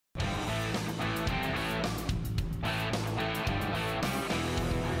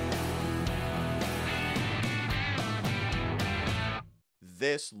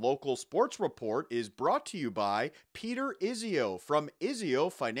This local sports report is brought to you by Peter Izzio from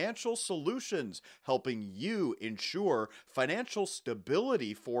Izzio Financial Solutions, helping you ensure financial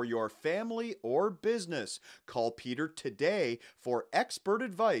stability for your family or business. Call Peter today for expert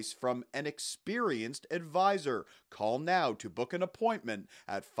advice from an experienced advisor. Call now to book an appointment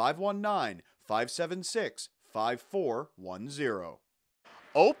at 519-576-5410.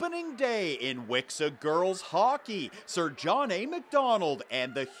 Opening day in Wixa girls hockey. Sir John A. Macdonald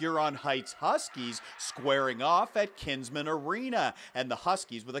and the Huron Heights Huskies squaring off at Kinsmen Arena, and the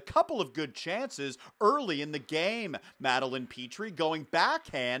Huskies with a couple of good chances early in the game. Madeline Petrie going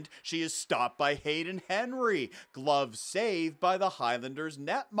backhand. She is stopped by Hayden Henry. Glove saved by the Highlanders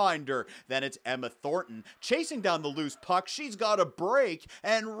netminder. Then it's Emma Thornton chasing down the loose puck. She's got a break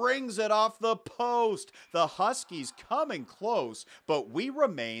and rings it off the post. The Huskies coming close, but we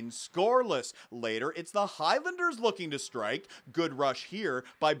remain scoreless. Later, it's the Highlanders looking to strike. Good rush here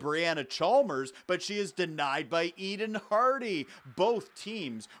by Brianna Chalmers, but she is denied by Eden Hardy. Both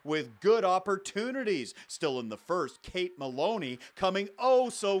teams with good opportunities. Still in the first, Kate Maloney coming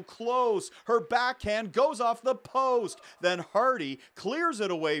oh so close. Her backhand goes off the post. Then Hardy clears it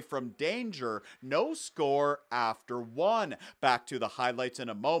away from danger. No score after one. Back to the highlights in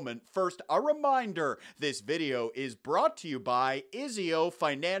a moment. First, a reminder, this video is brought to you by Izzio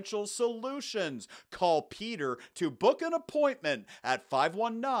Financial Solutions. Call Peter to book an appointment at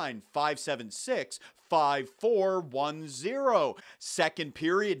 519-576-5410. Second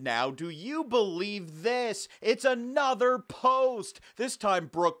period now. Do you believe this? It's another post. This time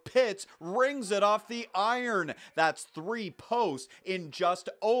Brooke Pitts rings it off the iron. That's 3 posts in just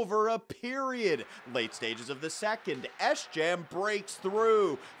over a period. Late stages of the second, S-Jam breaks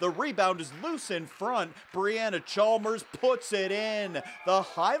through. The rebound is loose in front. Brianna Chalmers puts it in. The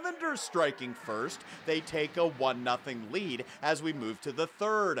Highlanders striking first. They take a 1-0 lead as we move to the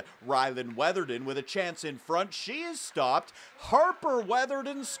third. Rylan Weatherden with a chance in front. She is stopped. Harper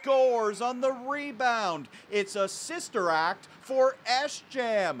Weatherden scores on the rebound. It's a sister act for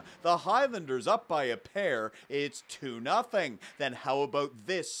S-Jam. The Highlanders up by a pair. It's 2-0. Then how about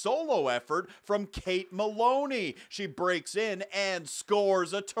this solo effort from Kate Maloney? She breaks in and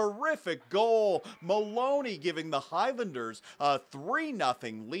scores a terrific goal. Maloney giving the Highlanders a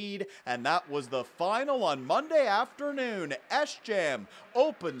 3-0 lead, and that was the final on Monday afternoon. S-Jam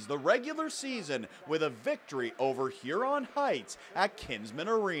opens the regular season with a victory over Huron Heights at Kinsmen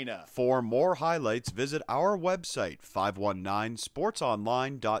Arena. For more highlights, visit our website,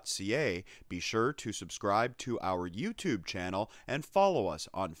 519sportsonline.ca. Be sure to subscribe to our YouTube channel and follow us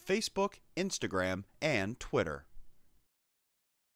on Facebook, Instagram, and Twitter.